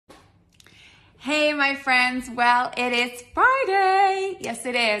Hey, my friends. Well, it is Friday. Yes,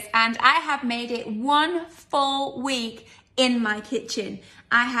 it is. And I have made it one full week in my kitchen.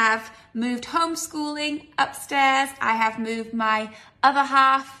 I have moved homeschooling upstairs. I have moved my other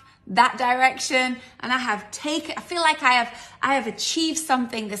half that direction. And I feel like I have achieved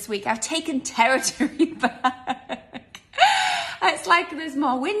something this week. I've taken territory back. It's like there's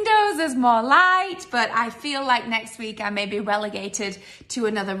more windows, there's more light, but I feel like next week I may be relegated to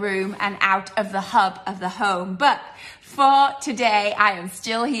another room and out of the hub of the home. But for today, I am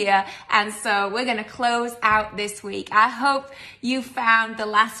still here. And so we're going to close out this week. I hope you found the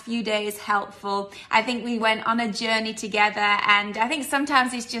last few days helpful. I think we went on a journey together, and I think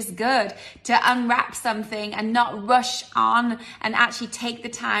sometimes it's just good to unwrap something and not rush on and actually take the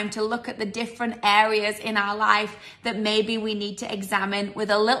time to look at the different areas in our life that maybe we need to examine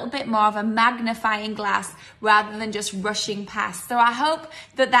with a little bit more of a magnifying glass rather than just rushing past. So I hope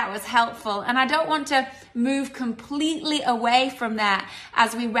that was helpful. And I don't want to move completely away from that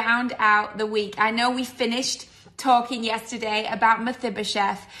as we round out the week. I know we finished talking yesterday about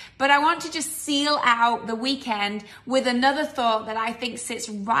Mephibosheth, but I want to just seal out the weekend with another thought that I think sits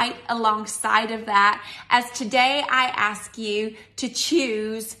right alongside of that, as today I ask you to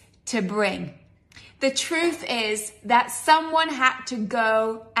choose to bring. The truth is that someone had to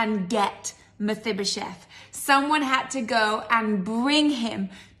go and get Mephibosheth. Someone had to go and bring him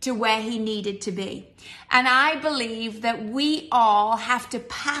to where he needed to be. And I believe that we all have to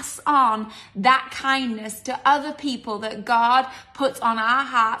pass on that kindness to other people that God puts on our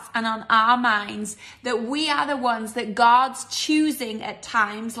hearts and on our minds, that we are the ones that God's choosing at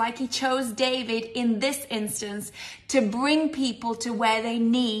times, like he chose David in this instance, to bring people to where they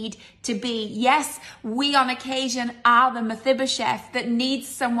need to be. Yes, we on occasion are the Mephibosheth that needs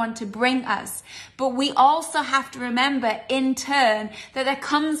someone to bring us, but we also have to remember in turn that there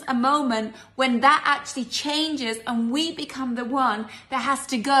comes a moment when that actually changes and we become the one that has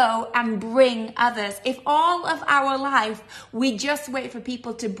to go and bring others. If all of our life we just wait for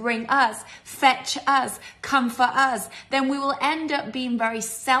people to bring us, fetch us, come for us, then we will end up being very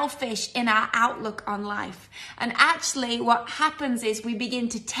selfish in our outlook on life. And actually what happens is we begin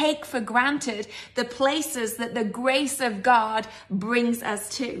to take for granted the places that the grace of God brings us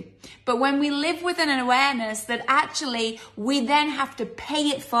to. But when we live with an awareness that actually we then have to pay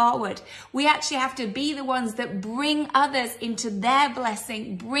it forward, we actually have to be the ones that bring others into their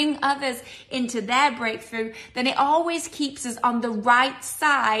blessing, bring others into their breakthrough, then it always keeps us on the right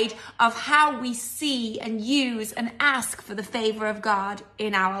side of how we see and use and ask for the favor of God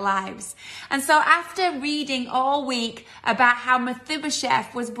in our lives. And so after reading all week about how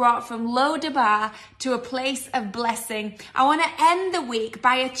Mephibosheth was brought from Lo-debar to a place of blessing, I want to end the week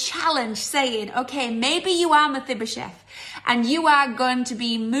by a challenge saying, okay, maybe you are Mephibosheth and you are going to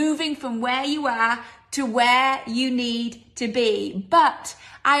be moving from where you are to where you need to be. But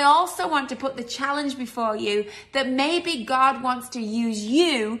I also want to put the challenge before you that maybe God wants to use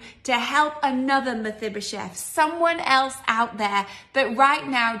you to help another Mephibosheth, someone else out there that right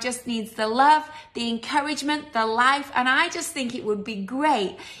now just needs the love, the encouragement, the life. And I just think it would be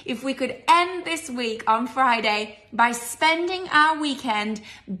great if we could end this week on Friday by spending our weekend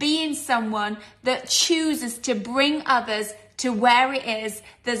being someone that chooses to bring others to where it is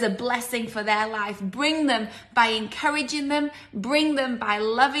there's a blessing for their life. Bring them by encouraging them, bring them by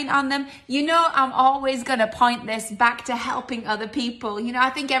loving on them. You know, I'm always going to point this back to helping other people. You know,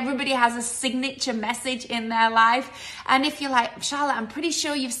 I think everybody has a signature message in their life. And if you're like, Charlotte, I'm pretty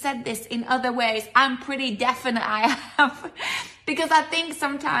sure you've said this in other ways, I'm pretty definite I have. Because I think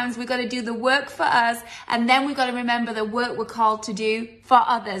sometimes we've got to do the work for us, and then we've got to remember the work we're called to do for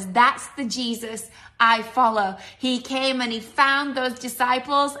others. That's the Jesus I follow. He came and he found those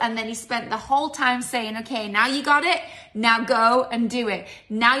disciples, and then he spent the whole time saying, okay, now you got it, now go and do it.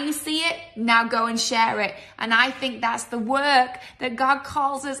 Now you see it, now go and share it. And I think that's the work that God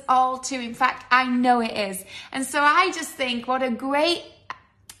calls us all to. In fact, I know it is. And so I just think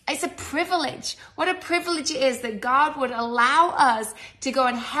it's a privilege. What a privilege it is that God would allow us to go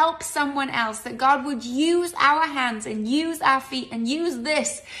and help someone else, that God would use our hands and use our feet and use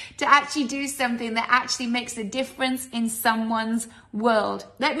this to actually do something that actually makes a difference in someone's world.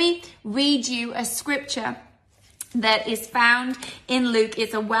 Let me read you a scripture that is found in Luke.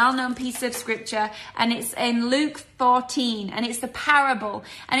 It's a well-known piece of scripture, and it's in Luke 14, and it's the parable,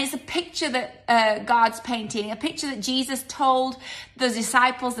 and it's a picture that God's painting, a picture that Jesus told the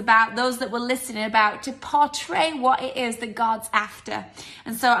disciples about, those that were listening about, to portray what it is that God's after.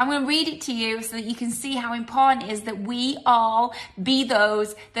 And so I'm going to read it to you so that you can see how important it is that we all be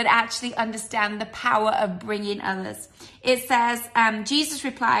those that actually understand the power of bringing others. It says, Jesus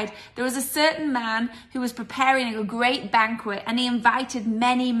replied, "There was a certain man who was preparing a great banquet, and he invited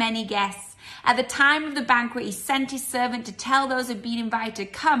many, many guests. At the time of the banquet, he sent his servant to tell those who had been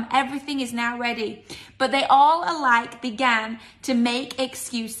invited, 'Come, everything is now ready.' But they all alike began to make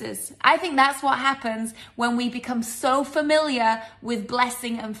excuses." I think that's what happens when we become so familiar with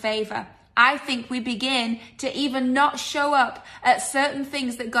blessing and favor. I think we begin to even not show up at certain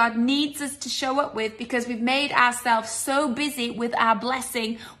things that God needs us to show up with because we've made ourselves so busy with our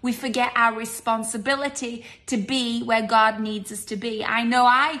blessing, we forget our responsibility to be where God needs us to be. I know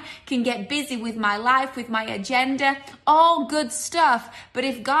I can get busy with my life, with my agenda, all good stuff, but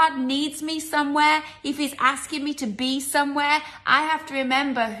if God needs me somewhere, if he's asking me to be somewhere, I have to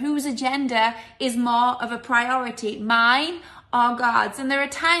remember whose agenda is more of a priority, mine or God's. And there are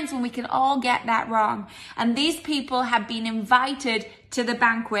times when we can all get that wrong. And these people had been invited to the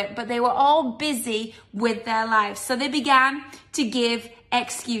banquet, but they were all busy with their lives. So they began to give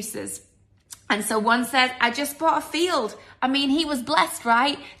excuses. And so one said, "I just bought a field." I mean, he was blessed,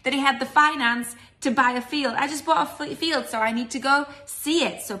 right? That he had the finance to buy a field. "I just bought a field, so I need to go see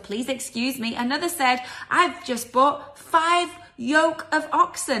it. So please excuse me." Another said, "I've just bought 5 yoke of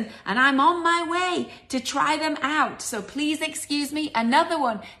oxen and I'm on my way to try them out. So please excuse me." Another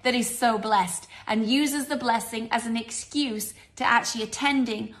one that is so blessed and uses the blessing as an excuse to actually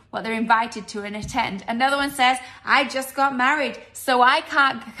attending what they're invited to and attend. Another one says, "I just got married, so I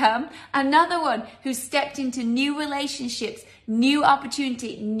can't come." Another one who stepped into new relationships, new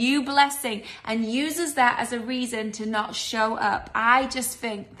opportunity, new blessing, and uses that as a reason to not show up. I just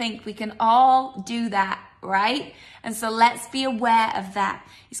think we can all do that, right? And so let's be aware of that.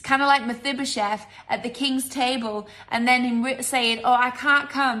 It's kind of like Mephibosheth at the king's table, and then him saying, "Oh, I can't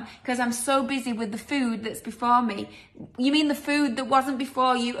come because I'm so busy with the food that's before me." You mean the food that wasn't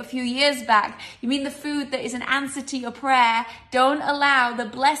before you a few years back? You mean the food that is an answer to your prayer? Don't allow the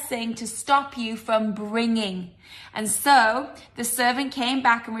blessing to stop you from bringing. And so the servant came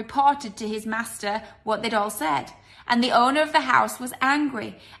back and reported to his master what they'd all said. And the owner of the house was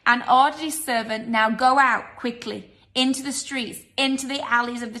angry and ordered his servant, "Now go out quickly into the streets, into the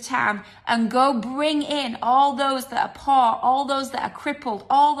alleys of the town, and go bring in all those that are poor, all those that are crippled,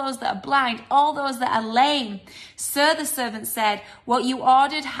 all those that are blind, all those that are lame." "Sir," the servant said, "what you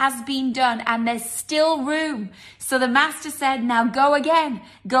ordered has been done, and there's still room." So the master said, "Now go again,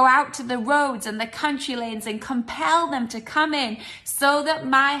 go out to the roads and the country lanes and compel them to come in so that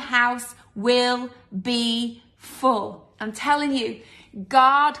my house will be full." I'm telling you,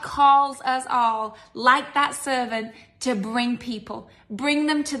 God calls us all, like that servant, to bring people. Bring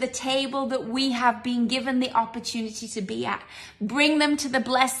them to the table that we have been given the opportunity to be at. Bring them to the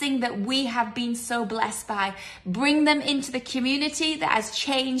blessing that we have been so blessed by. Bring them into the community that has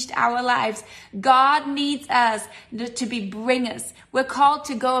changed our lives. God needs us to be bringers. We're called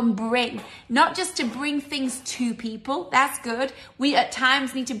to go and bring, not just to bring things to people. That's good. We at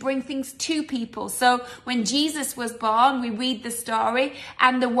times need to bring things to people. So when Jesus was born, we read the story,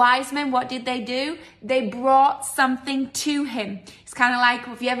 and the wise men, what did they do? They brought something to him. It's kind of like,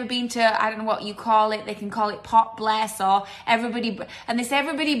 if you ever been to, I don't know what you call it, they can call it pot bless, or everybody, and they say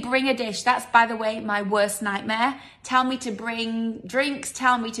everybody bring a dish. That's, by the way, my worst nightmare. Tell me to bring drinks,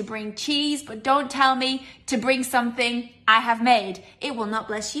 tell me to bring cheese, but don't tell me to bring something I have made. It will not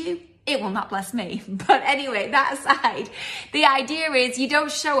bless you. It will not bless me. But anyway, that aside, the idea is you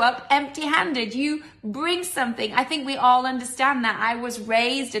don't show up empty-handed. You bring something. I think we all understand that. I was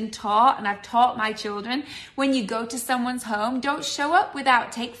raised and taught, and I've taught my children, when you go to someone's home, don't show up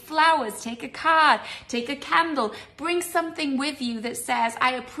without. Take flowers, take a card, take a candle, bring something with you that says,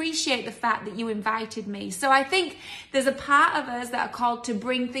 "I appreciate the fact that you invited me." So I think there's a part of us that are called to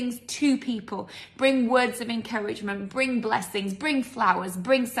bring things to people, bring words of encouragement, bring blessings, bring flowers,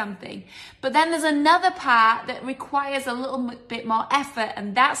 bring something. But then there's another part that requires a little bit more effort,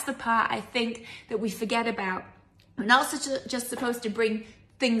 and that's the part I think that we forget about. We're not just supposed to bring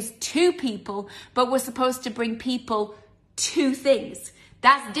things to people, but we're supposed to bring people to things.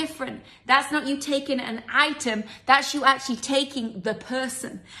 That's different. That's not you taking an item. That's you actually taking the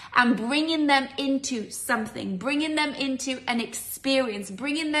person and bringing them into something, bringing them into an experience,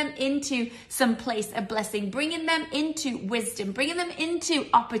 bringing them into some place of blessing, bringing them into wisdom, bringing them into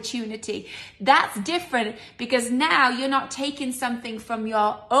opportunity. That's different, because now you're not taking something from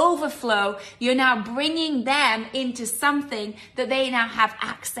your overflow. You're now bringing them into something that they now have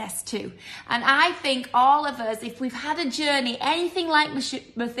access to. And I think all of us, if we've had a journey, anything like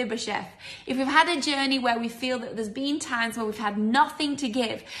Mephibosheth, if we've had a journey where we feel that there's been times where we've had nothing to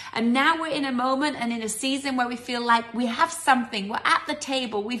give, and now we're in a moment and in a season where we feel like we have something, we're at the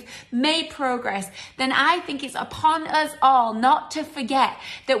table, we've made progress, then I think it's upon us all not to forget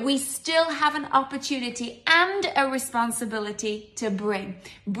that we still have an opportunity and a responsibility to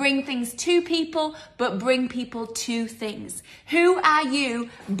bring things to people, but bring people to things. Who are you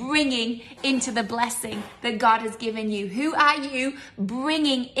bringing into the blessing that God has given you? Who are you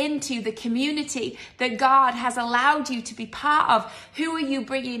bringing into the community that God has allowed you to be part of? Who are you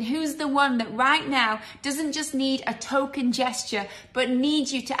bringing? Who's the one that right now doesn't just need a token gesture, but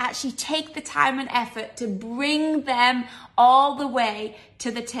needs you to actually take the time and effort to bring them all the way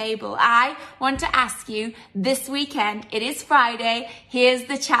to the table? I want to ask you this weekend, it is Friday, here's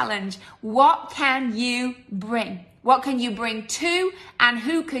the challenge. What can you bring? What can you bring to, and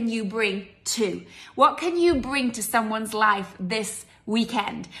who can you bring to? What can you bring to someone's life this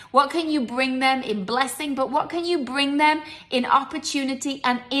weekend? What can you bring them in blessing, but what can you bring them in opportunity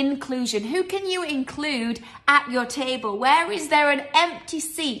and inclusion? Who can you include at your table? Where is there an empty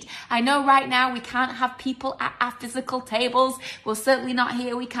seat? I know right now we can't have people at our physical tables. Well, certainly not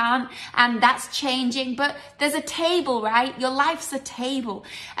here, we can't. And that's changing, but there's a table, right? Your life's a table,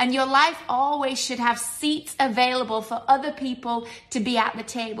 and your life always should have seats available for other people to be at the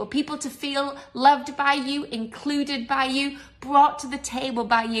table, people to feel loved by you, included by you, brought to the table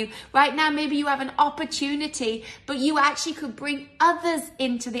by you. Right now, maybe you have an opportunity, but you actually could bring others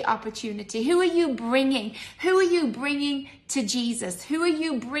into the opportunity. Who are you bringing? Who are you bringing to Jesus? Who are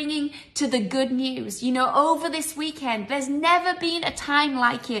you bringing to the good news? You know, over this weekend, there's never been a time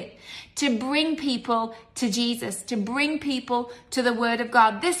like it to bring people to Jesus, to bring people to the Word of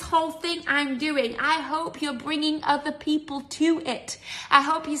God. This whole thing I'm doing, I hope you're bringing other people to it. I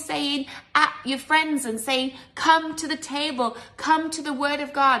hope you're saying at your friends and saying, come to the table, come to the Word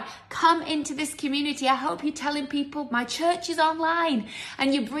of God, come into this community. I hope you're telling people, my church is online,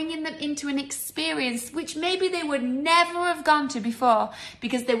 and you're bringing them into an experience which maybe they would never have gone to before,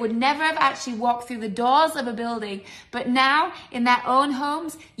 because they would never have actually walked through the doors of a building. But now in their own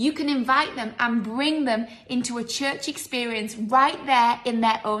homes, you can invite them and bring them into a church experience right there in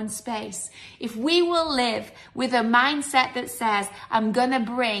their own space. If we will live with a mindset that says, I'm going to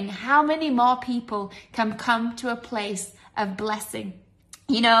bring, how many more people can come to a place of blessing?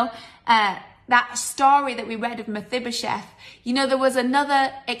 You know, that story that we read of Mephibosheth, you know, there was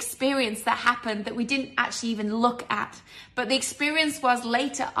another experience that happened that we didn't actually even look at. But the experience was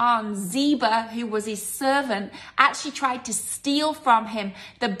later on, Ziba, who was his servant, actually tried to steal from him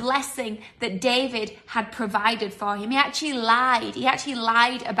the blessing that David had provided for him. He actually lied. He actually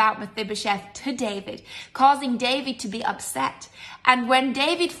lied about Mephibosheth to David, causing David to be upset. And when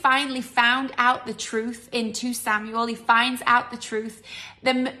David finally found out the truth in 2 Samuel, he finds out the truth,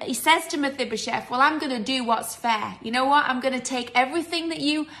 then he says to Mephibosheth, well, I'm going to do what's fair. You know what? I'm going to take everything that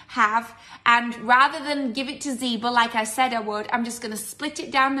you have, and rather than give it to Ziba, like I said I would, I'm just going to split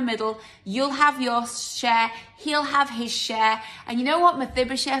it down the middle. You'll have your share, he'll have his share. And you know what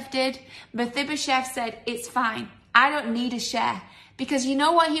Mephibosheth did? Mephibosheth said, it's fine. I don't need a share. Because you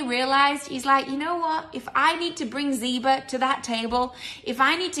know what he realized? He's like, you know what? If I need to bring Ziba to that table, if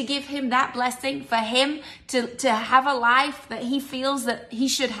I need to give him that blessing for him to have a life that he feels that he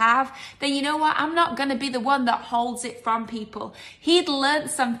should have, then you know what? I'm not going to be the one that holds it from people. He'd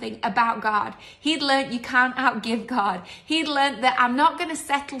learned something about God. He'd learned you can't outgive God. He'd learned that I'm not going to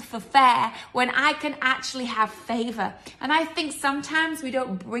settle for fair when I can actually have favor. And I think sometimes we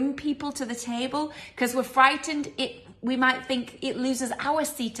don't bring people to the table because we're frightened we might think it loses our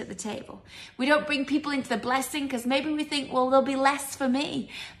seat at the table. We don't bring people into the blessing because maybe we think, well, there'll be less for me.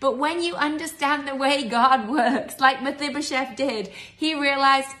 But when you understand the way God works, like Mephibosheth did, he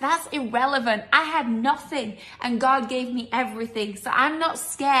realized that's irrelevant. I had nothing and God gave me everything. So I'm not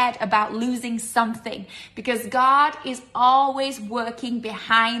scared about losing something because God is always working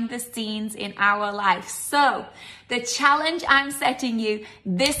behind the scenes in our life. So The challenge I'm setting you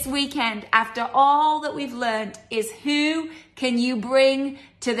this weekend, after all that we've learned, is who can you bring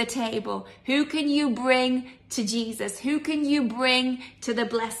to the table? Who can you bring to Jesus? Who can you bring to the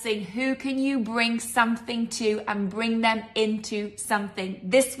blessing? Who can you bring something to and bring them into something?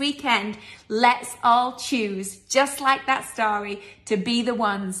 This weekend, let's all choose, just like that story, to be the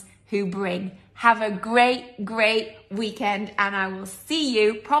ones who bring. Have a great, great weekend, and I will see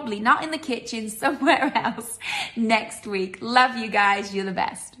you, probably not in the kitchen, somewhere else next week. Love you guys. You're the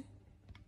best.